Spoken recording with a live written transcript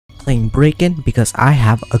playing break-in because I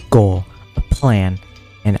have a goal, a plan,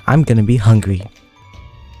 and I'm gonna be hungry.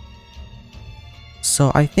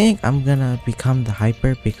 So I think I'm gonna become the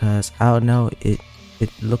hyper because I don't know, it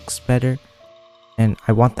looks better and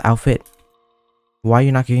I want the outfit. Why are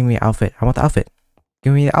you not giving me an outfit? I want the outfit.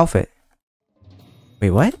 Give me the outfit.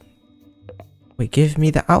 Wait, what? Wait, give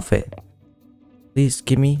me the outfit. Please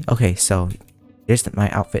give me. Okay, so here's my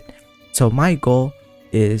outfit. So my goal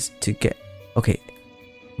is to get. Okay,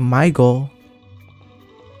 my goal.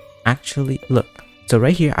 Actually, look. So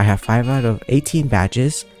right here, I have 5 out of 18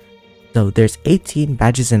 badges. So there's 18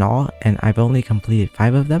 badges in all, and I've only completed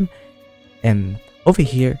 5 of them. And over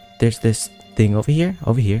here, there's this thing over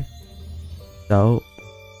here. So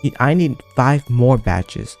I need 5 more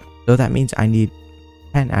badges. So that means I need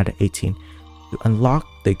 10 out of 18 to unlock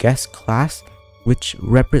the guest class, which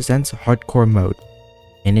represents hardcore mode,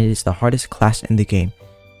 and it is the hardest class in the game.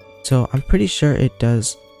 So I'm pretty sure it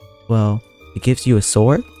does, well, it gives you a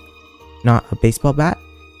sword, not a baseball bat,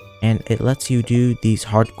 and it lets you do these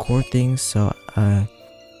hardcore things. So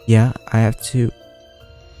yeah, I have to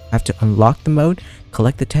unlock the mode,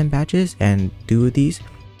 collect the 10 badges, and do these.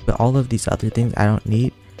 But all of these other things I don't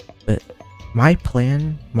need. But my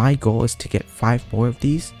plan, my goal is to get 5 more of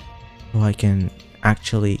these so I can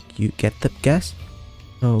actually get the guess.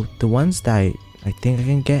 So the ones that I think I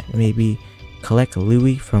can get, maybe collect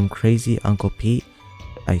Louis from Crazy Uncle Pete.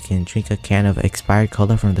 I can drink a can of expired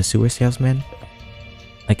cola from the sewer salesman.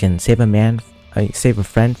 I can save a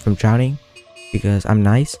friend from drowning because I'm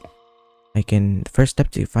nice. The first step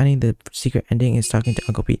to finding the secret ending is talking to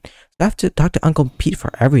Uncle Pete. So I have to talk to Uncle Pete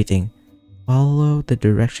for everything. Follow the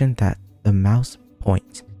direction that the mouse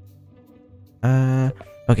points.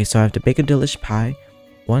 Okay, so I have to bake a delicious pie.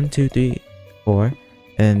 1, 2, 3, 4.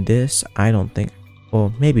 And this, I don't think,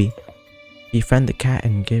 or maybe befriend the cat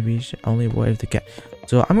and give each only one of the cat.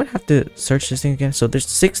 So I'm gonna have to search this thing again. So there's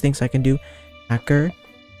 6 things I can do: hacker,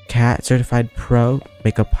 cat, certified pro,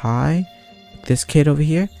 make a pie, this kid over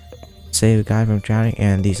here, save a guy from drowning,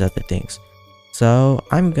 and these other things. So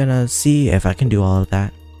I'm gonna see if I can do all of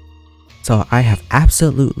that. So I have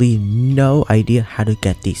absolutely no idea how to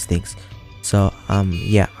get these things. So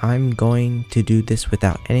yeah, I'm going to do this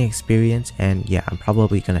without any experience, and yeah, I'm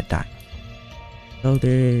probably gonna die. So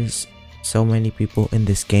there's so many people in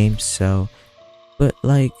this game, so but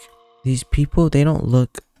like these people, they don't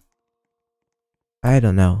look, I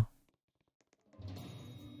don't know.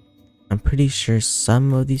 I'm pretty sure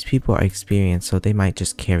some of these people are experienced, so they might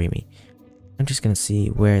just carry me. I'm just gonna see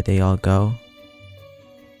where they all go.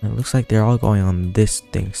 It looks like they're all going on this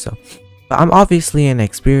thing, so but I'm obviously an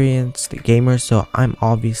experienced gamer, so I'm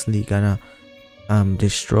obviously gonna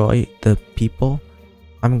destroy the people.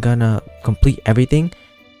 I'm gonna complete everything,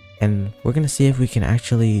 and we're gonna see if we can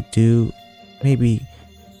actually do maybe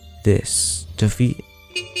this defeat.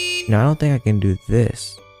 No, I don't think I can do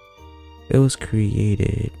this. It was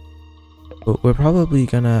created, but we're probably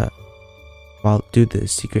gonna do the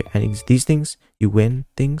secret endings. These things, you win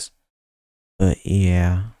things. But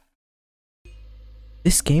yeah,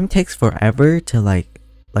 this game takes forever to like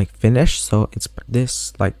finish, so it's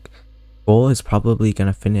this like goal is probably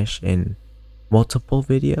gonna finish in multiple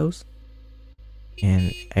videos,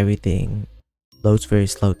 and everything loads very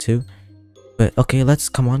slow too. But okay, let's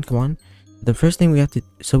come on. The first thing we have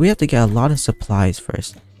to get a lot of supplies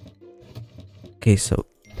first. Okay, so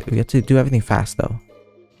we have to do everything fast though.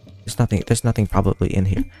 There's nothing probably in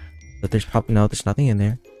here. But there's nothing in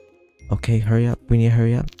there. Okay, hurry up. We need to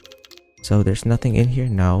hurry up. So there's nothing in here.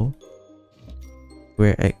 No.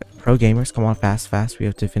 We're pro gamers. Come on, fast. We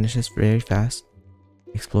have to finish this very fast.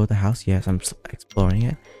 Explore the house. Yes, I'm exploring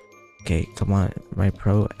it. Okay, come on, my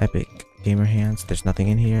pro epic gamer hands. There's nothing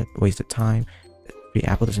in here. Waste of time. Free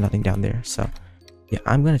apple. There's nothing down there. So yeah,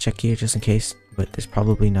 I'm gonna check here just in case, but there's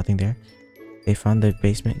probably nothing there. They found the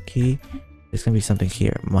basement key. There's gonna be something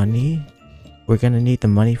here. Money. We're gonna need the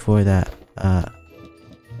money for the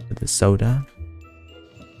soda.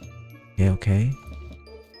 Okay.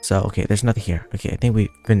 So okay, there's nothing here. Okay, I think we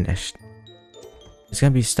finished. There's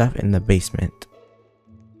gonna be stuff in the basement.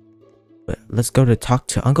 But let's go to talk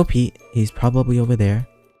to Uncle Pete. He's probably over there.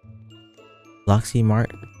 Bloxy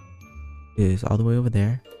Mart is all the way over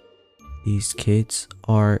there. These kids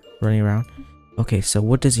are running around. Okay, so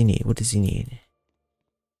what does he need?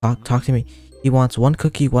 Talk to me. He wants 1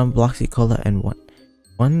 cookie, 1 Bloxy Cola, and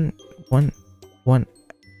one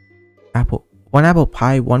apple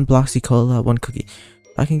pie, 1 Bloxy Cola, 1 cookie.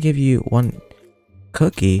 I can give you 1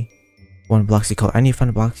 cookie, 1 Bloxy Cola. I need to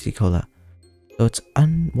find a Bloxy Cola. So it's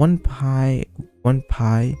 1 pie, 1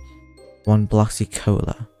 Bloxy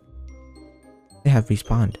Cola. They have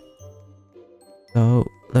respawned. So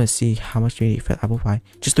let's see, how much do you need for the apple pie?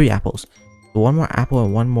 Just 3 apples. So 1 more apple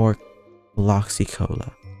and 1 more Bloxy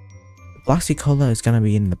Cola. Bloxy Cola is gonna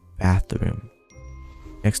be in the bathroom,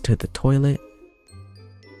 next to the toilet.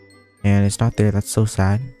 And it's not there, that's so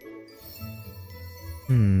sad.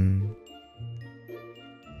 So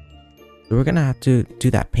we're gonna have to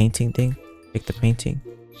do that painting thing. Pick the painting.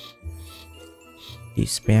 Keep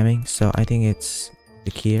spamming, so I think it's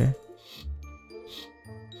here.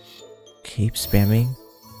 Keep spamming.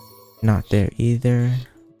 Not there either.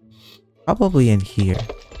 Probably in here.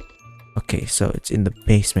 Okay, so it's in the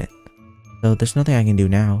basement. So there's nothing I can do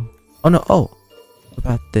now. Oh no, oh! What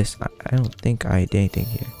about this? I don't think I did anything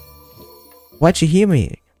here. Why'd you heal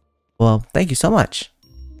me? Well, thank you so much.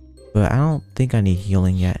 But I don't think I need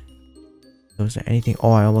healing yet. So is there anything?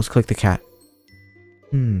 Oh, I almost clicked the cat.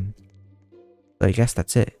 So I guess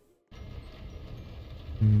that's it.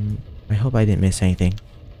 I hope I didn't miss anything.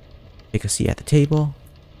 Take a seat at the table.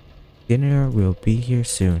 Dinner will be here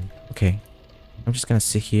soon. Okay. I'm just gonna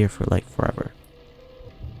sit here for like forever.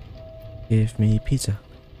 Give me pizza.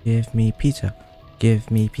 Give me pizza. Give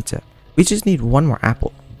me pizza. We just need 1 more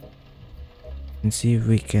apple. And see if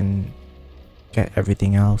we can get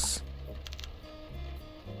everything else.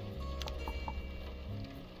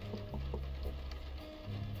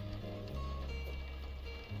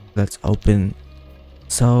 Let's open.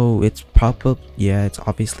 So it's probably, yeah, it's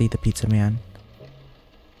obviously the pizza man.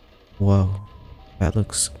 Whoa, that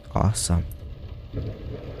looks awesome.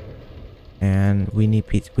 And we need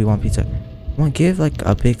pizza. We want pizza. I want to give like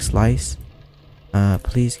a big slice.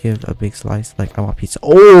 Please give a big slice. Like I want pizza.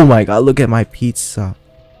 Oh my god, look at my pizza.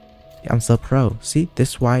 I'm so pro. See, this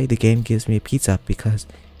is why the game gives me a pizza, because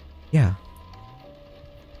yeah.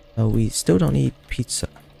 So we still don't need pizza.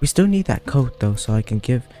 We still need that coat though, so I can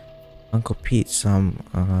give Uncle Pete some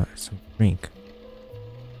drink.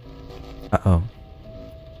 Uh-oh.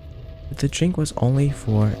 The drink was only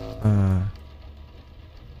for the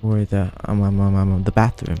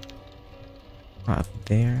bathroom. Not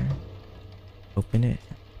there. Open it.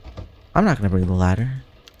 I'm not gonna bring the ladder.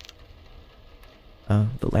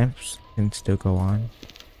 The lamps can still go on.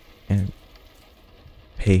 And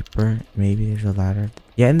paper. Maybe there's a ladder.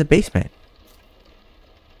 Yeah, in the basement.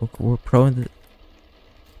 We're pro in the...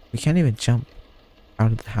 We can't even jump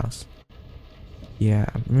out of the house. Yeah,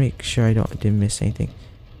 make sure I didn't miss anything.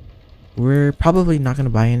 We're probably not gonna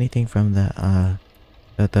buy anything from the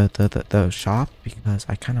shop, because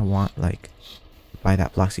I kind of want like to buy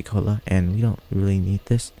that Bloxy Cola, and we don't really need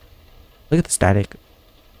this. Look at the static.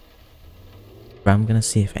 But I'm gonna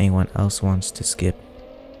see if anyone else wants to skip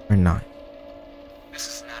or not. This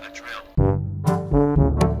is not a drill.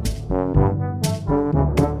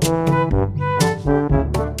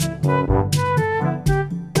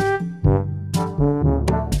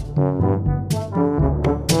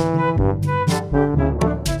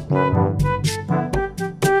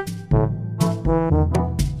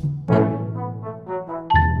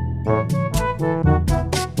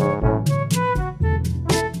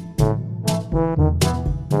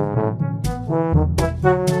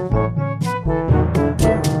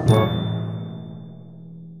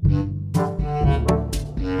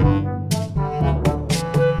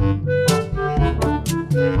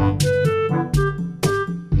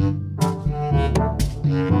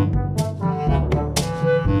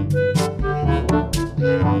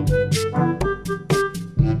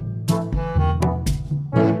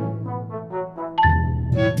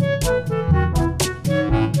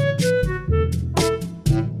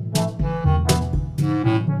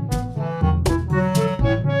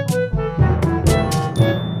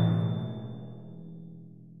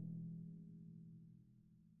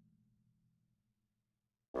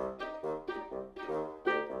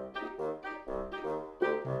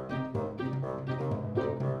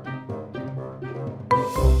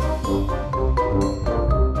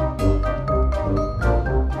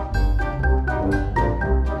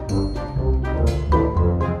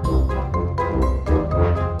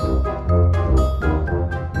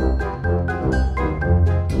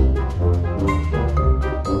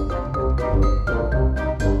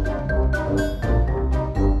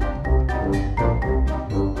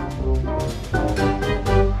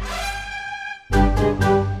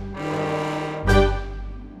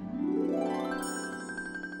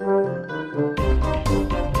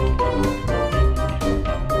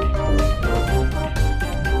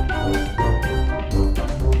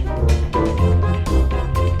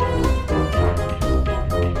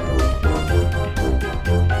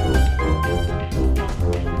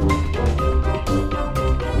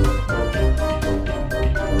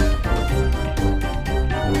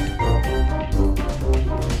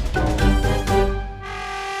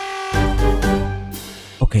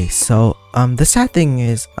 Okay, so the sad thing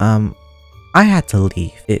is I had to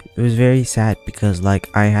leave. It was very sad because like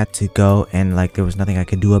I had to go and like there was nothing I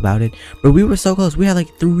could do about it. But we were so close. We had like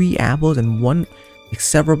 3 apples and one like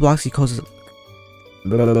several Bloxy colas.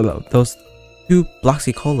 Those 2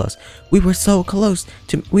 Bloxy colas. We were so close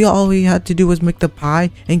to. All we had to do was make the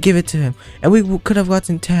pie and give it to him, and we could have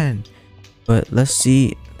gotten 10. But let's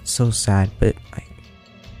see. So sad. But I'm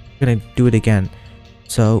gonna do it again,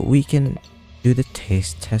 so we can do the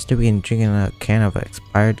taste tester. We can drink in a can of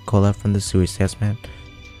expired cola from the sewage salesman.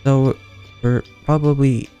 So we're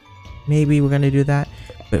probably, maybe we're gonna do that,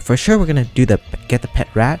 but for sure we're gonna do get the pet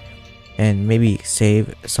rat and maybe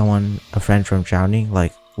save a friend from drowning.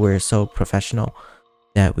 Like we're so professional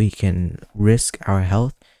that we can risk our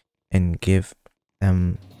health and give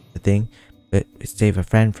them the thing, but save a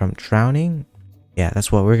friend from drowning. Yeah,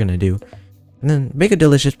 that's what we're gonna do. And then make a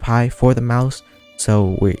delicious pie for the mouse.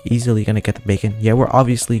 So we're easily gonna get the bacon. Yeah, we're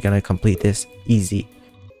obviously gonna complete this easy.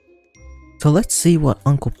 So let's see what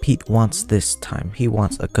Uncle Pete wants this time. He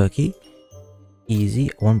wants a cookie.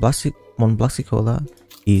 Easy. One Bloxy cola.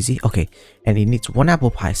 Easy. Okay. And he needs 1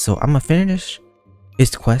 apple pie. So I'm gonna finish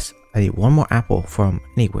his quest. I need 1 more apple from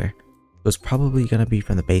anywhere. So it's probably gonna be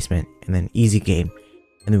from the basement. And then easy game.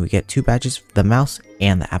 And then we get 2 badges, the mouse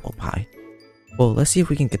and the apple pie. Well, let's see if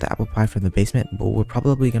we can get the apple pie from the basement. But we're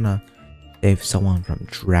probably gonna save someone from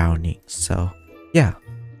drowning. So yeah.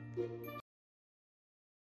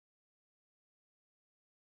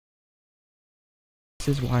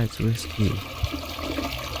 This is why it's risky.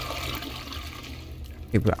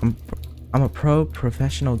 Okay, but I'm a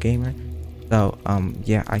professional gamer. So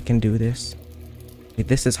yeah, I can do this. Okay,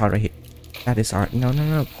 this is hard right here. That is hard.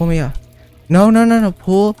 No, pull me up. No,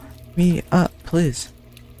 pull me up, please.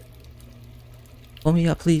 Pull me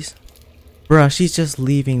up, please. Bruh, she's just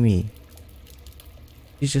leaving me.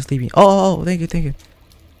 She's just leaving. Oh, thank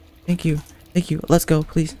you. Let's go,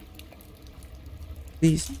 please.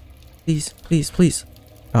 Please.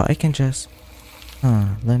 Oh, I can just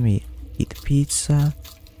let me eat the pizza.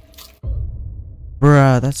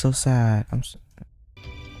 Bruh, that's so sad.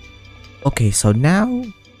 Okay, so now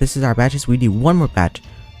this is our badges. We need 1 more badge.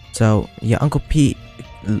 So yeah, Uncle Pete,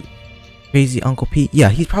 crazy Uncle Pete. Yeah,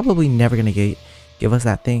 he's probably never gonna give us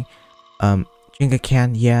that thing. Drink a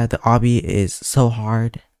can. Yeah, the obby is so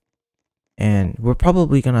hard, and we're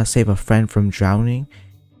probably gonna save a friend from drowning.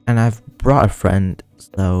 And I've brought a friend,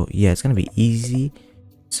 so yeah, it's gonna be easy.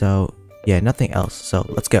 So yeah, nothing else. So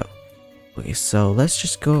let's go. Okay, so let's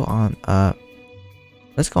just go on.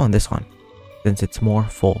 Let's go on this one since it's more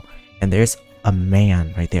full. And there's a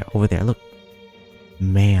man right there, over there. Look,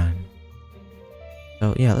 man.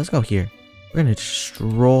 So yeah, let's go here. We're gonna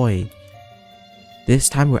destroy. This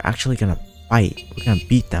time we're actually gonna fight. We're gonna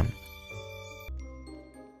beat them.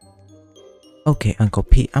 Okay, Uncle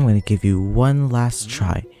Pete, I'm gonna give you 1 last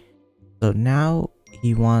try. So now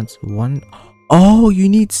he wants 1. Oh, you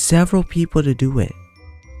need several people to do it.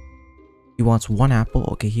 He wants 1 apple.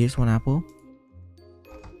 Okay, here's 1 apple.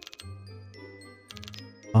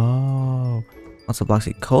 Oh, wants a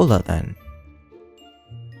Bloxy cola then.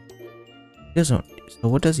 He doesn't. So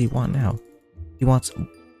what does he want now? He wants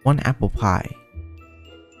 1 apple pie.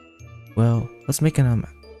 Well, let's make him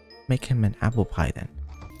an apple pie then.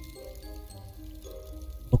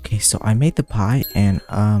 Okay, so I made the pie and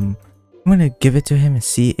I'm gonna give it to him and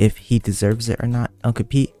see if he deserves it or not. Uncle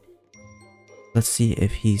Pete, let's see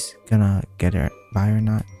if he's gonna get it by or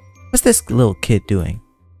not. What's this little kid doing?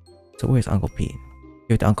 So where's Uncle Pete?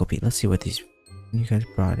 Give it to Uncle Pete. Let's see what these. You guys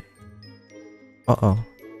brought it. Uh-oh.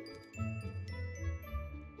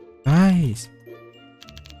 Guys,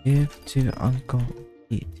 give to Uncle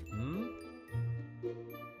Pete.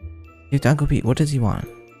 Give to Uncle Pete. What does he want?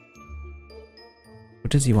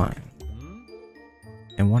 What does he want?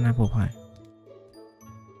 And 1 apple pie.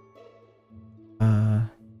 How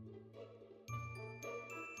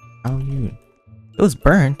you? It was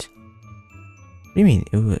burnt. What do you mean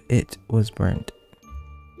it was burnt?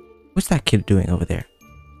 What's that kid doing over there?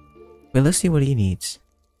 Wait, let's see what he needs.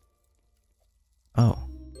 Oh.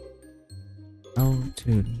 How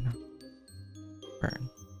to not burn.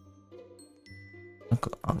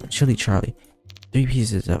 Uncle Chili Charlie. 3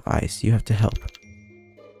 pieces of ice. You have to help.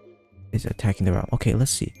 Is attacking the realm. Okay,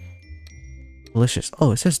 let's see. Delicious.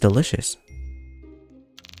 Oh, it says delicious.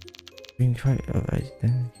 Green part of ice.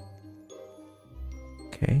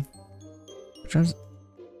 Okay. Which one's?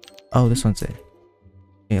 Oh, this one's it.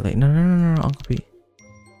 Okay, like no, Uncle Pete.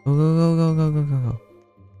 Go.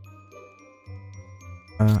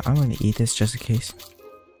 I'm gonna eat this just in case.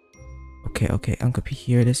 Okay, Uncle Pete,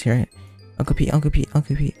 here it is. Here. Uncle Pete.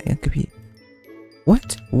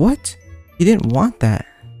 What? You didn't want that.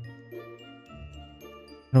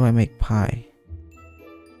 How do I make pie?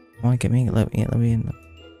 Come on, get me in. Let me in. Let me in.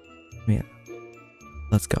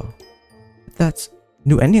 Let's go. That's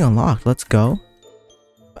new ending unlocked. Let's go.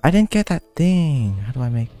 I didn't get that thing. How do I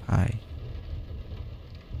make pie?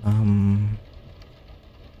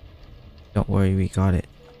 Don't worry, we got it.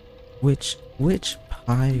 Which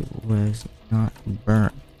pie was not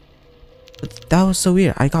burnt? But that was so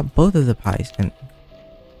weird. I got both of the pies, and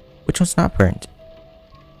which one's not burnt?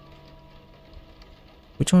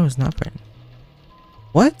 Which one was not burnt?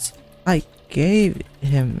 What? I gave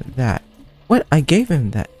him that. What? I gave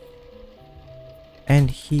him that. And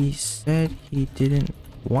he said he didn't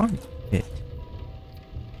want it.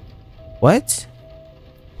 What?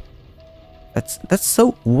 That's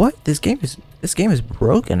so what? This game is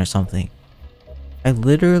broken or something. I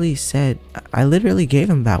literally gave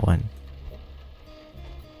him that one.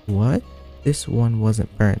 What? This one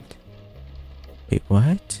wasn't burnt. Wait,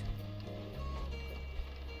 what?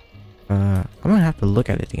 I'm gonna have to look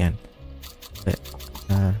at it again. But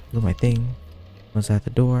look at my thing. Was at the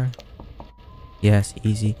door. Yes,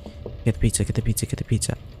 easy. Get the pizza, get the pizza, get the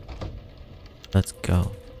pizza. Let's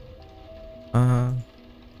go. Don't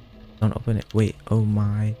open it. Wait, oh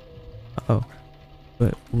my. Uh-oh.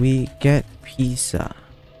 But we get pizza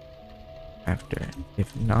after.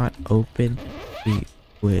 If not open, we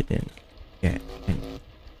wouldn't get any.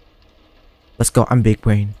 Let's go. I'm big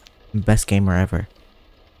brain. Best gamer ever.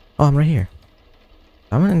 Oh, I'm right here.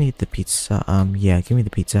 I'm gonna need the pizza. Yeah, give me the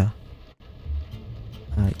pizza.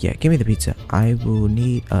 Yeah, give me the pizza. I will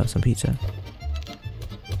need some pizza.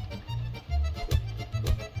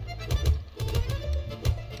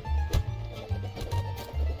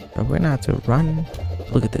 So we're gonna have to run.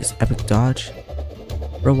 Look at this epic dodge.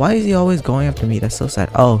 Bro, why is he always going after me? That's so sad.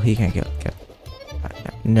 Oh, he can't get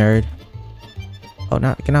nerd. Oh,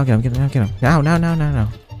 no, get him, get him. Now.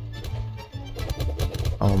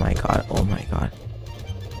 Oh my god, oh my god.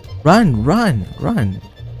 Run!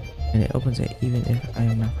 And it opens it even if I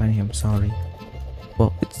am not finding him. Sorry.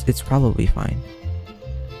 Well, it's probably fine.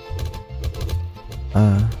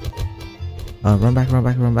 Run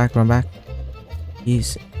back.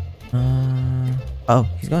 He's oh,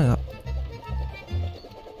 he's going up.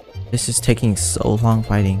 This is taking so long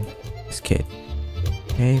fighting this kid.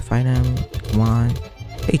 Okay, find him. Come on.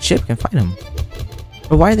 Hey, Chip can find him.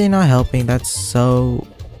 But why are they not helping? That's so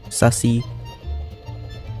sussy.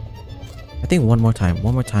 I think one more time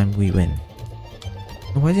we win.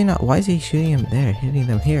 Why is he not? Why is he shooting him there? Hitting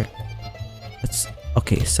them here. Let's.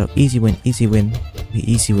 Okay, so easy win. We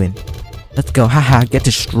easy win. Let's go. Haha, get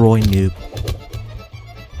destroyed, noob.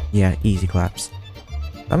 Yeah, easy claps.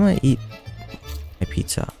 I'm gonna eat my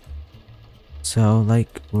pizza. So,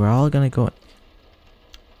 like, we're all gonna go.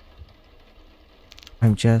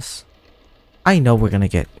 I know we're gonna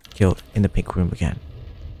get killed in the pink room again.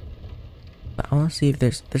 But I wanna see if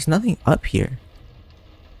there's nothing up here.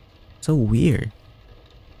 So weird.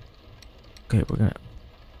 Okay,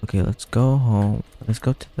 okay, let's go home. Let's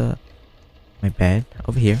go to my bed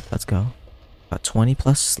over here. Let's go. About 20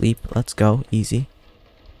 plus sleep. Let's go. Easy.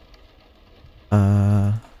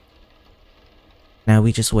 Now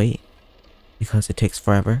we just wait because it takes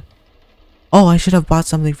forever. Oh, I should have bought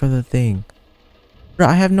something for the thing. Bro,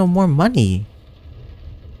 I have no more money.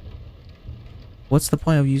 What's the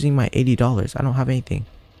point of using my $80? I don't have anything.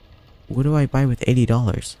 What do I buy with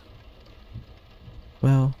 $80?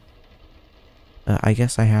 Well, I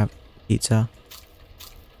guess I have pizza.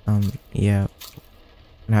 Yeah,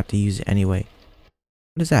 I'm gonna have to use it anyway.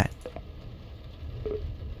 What is that?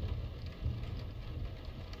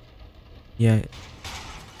 Yeah.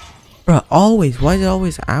 Bro, always. Why is it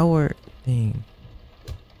always our thing?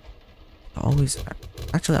 Always.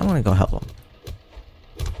 Actually, I want to go help him.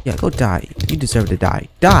 Yeah, go die. You deserve to die.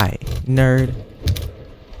 Die, nerd.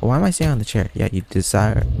 Why am I staying on the chair? Yeah, you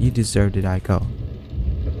deserve to die. Go.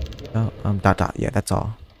 Oh, dot. Yeah, that's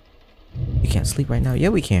all. We can't sleep right now. Yeah,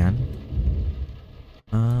 we can.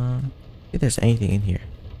 If there's anything in here.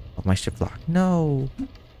 Oh, my shift lock. No.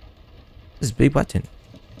 This is a big button.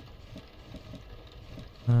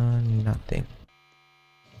 Nothing.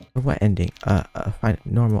 What ending?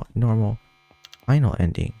 Normal. Final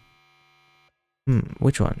ending.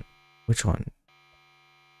 Which one?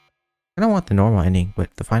 I don't want the normal ending,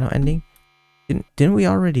 but the final ending? Didn't we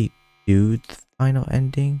already do the final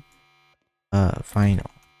ending? Final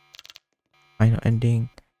ending.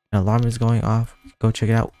 An alarm is going off. Go check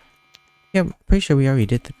it out. Yeah, I'm pretty sure we already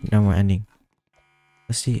did the normal ending.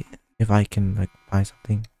 Let's see if I can, like, buy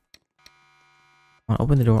something. Come on,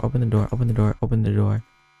 open the door.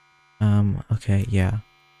 Okay, yeah.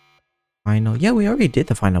 Final. Yeah, we already did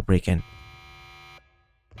the final break-in.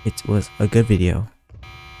 It was a good video.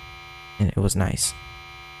 and it was nice.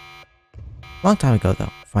 Long time ago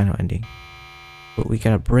though, final ending. But we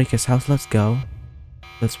gotta break his house. Let's go.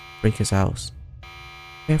 Let's break his house.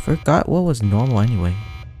 I forgot what was normal anyway.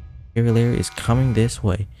 Scary Larry is coming this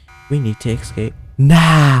way. We need to escape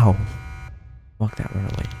now. Walk that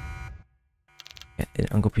right away. Get in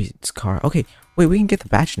Uncle Pete's car. Okay, wait, we can get the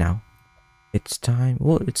badge now. It's time.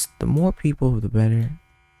 Well, it's the more people, the better.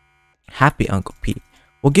 Happy Uncle Pete.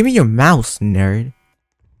 Well, give me your mouse, nerd.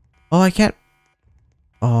 Oh, I can't.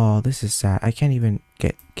 Oh, this is sad. I can't even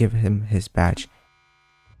give him his badge.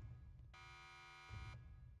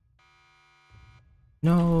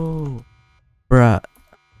 No. Bruh.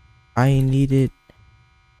 I needed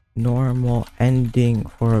normal ending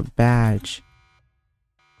for a badge.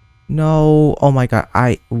 No. Oh my god.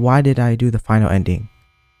 Why did I do the final ending?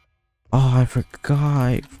 Oh, I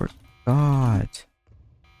forgot. Bruh,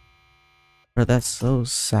 that's so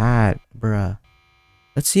sad, bruh.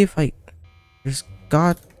 Let's see if there's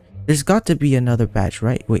got to be another badge,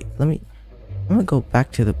 right? Wait, I'm gonna go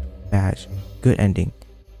back to the badge. Good ending.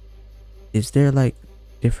 Is there like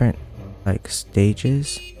different like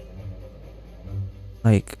stages?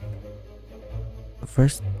 Like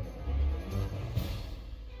first,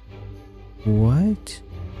 what?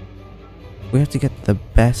 We have to get the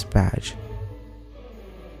best badge,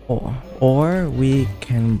 or we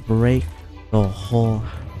can break the whole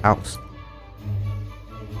house.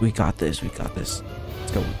 We got this. Let's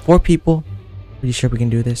go. 4 people. Pretty sure we can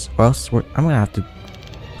do this, or else I'm gonna have to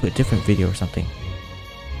put a different video or something.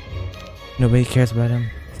 Nobody cares about him.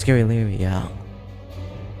 Scary Larry, yeah.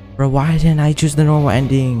 Bro, why didn't I choose the normal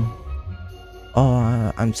ending?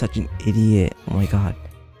 Oh, I'm such an idiot. Oh my god.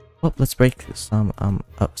 Well, let's break some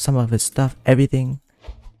of his stuff. Everything.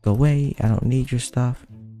 Go away. I don't need your stuff.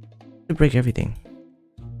 To break everything.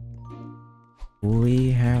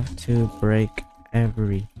 We have to break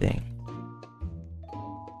everything.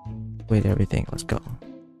 Wait, everything. Let's go.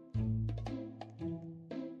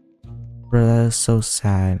 Bro, that is so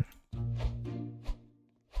sad.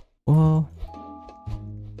 Well,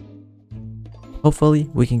 hopefully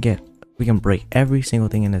we can break every single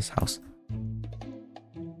thing in this house.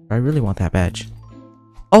 I really want that badge.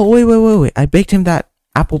 Oh, wait. I baked him that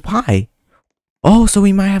apple pie. Oh, so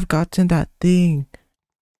we might have gotten that thing.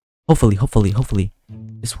 Hopefully.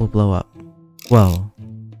 This will blow up. Whoa.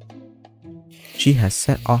 She has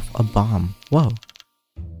set off a bomb. Whoa.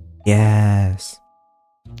 Yes.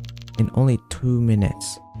 In only 2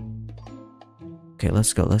 minutes. Okay,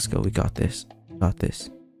 let's go. We got this.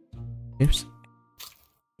 Chips?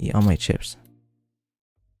 Eat all my chips.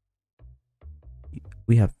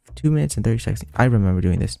 We have 2 minutes and 30 seconds. I remember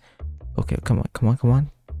doing this. Okay, come on.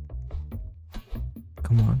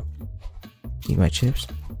 Eat my chips.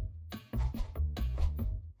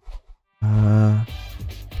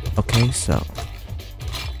 Okay, so.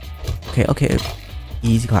 Okay.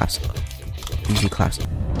 Easy claps.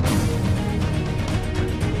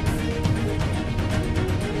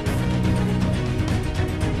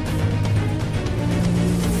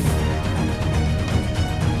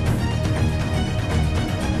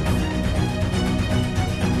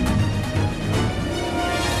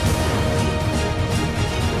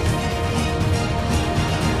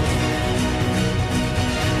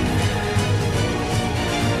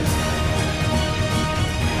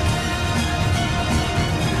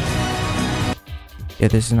 Yeah,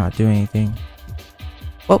 this is not doing anything.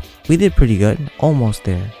 Well, we did pretty good. Almost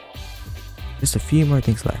there. Just a few more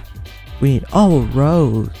things left. We need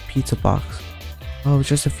rose pizza box. Oh,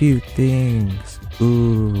 just a few things.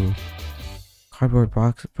 Ooh. Cardboard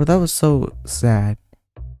box. Bro, that was so sad.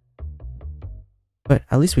 But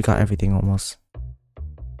at least we got everything almost.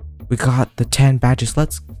 We got the 10 badges.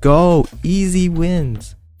 Let's go. Easy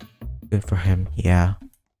wins. Good for him. Yeah.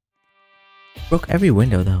 Broke every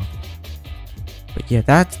window though. But yeah,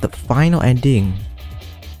 that's the final ending.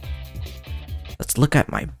 Let's look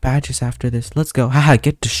at my badges after this. Let's go. Haha,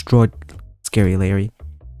 get destroyed, Scary Larry.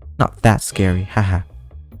 Not that scary. Haha.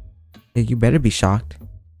 Yeah, you better be shocked.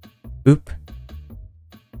 Oop.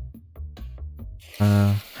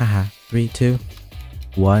 Haha. 3, 2,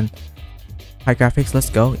 1. High graphics, let's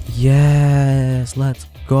go. Yes, let's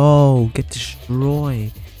go. Get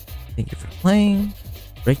destroyed. Thank you for playing.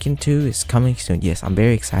 Breaking 2 is coming soon. Yes, I'm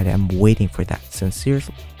very excited. I'm waiting for that.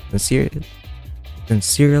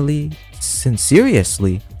 Seriously,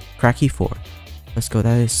 Cracky 4. Let's go.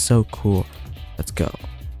 That is so cool. Let's go.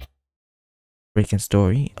 Breaking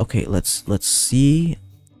story. Okay, let's see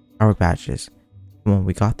our badges. Come on,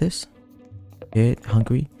 we got this. Get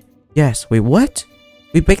hungry. Yes. Wait, what?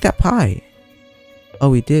 We baked that pie.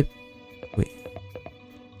 Oh, we did. Wait.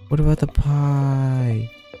 What about the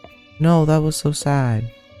pie? No, that was so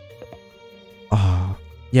sad. Oh,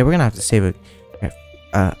 yeah, we're gonna have to save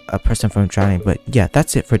a person from drowning. But yeah,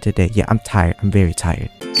 that's it for today. Yeah, I'm tired. I'm very tired.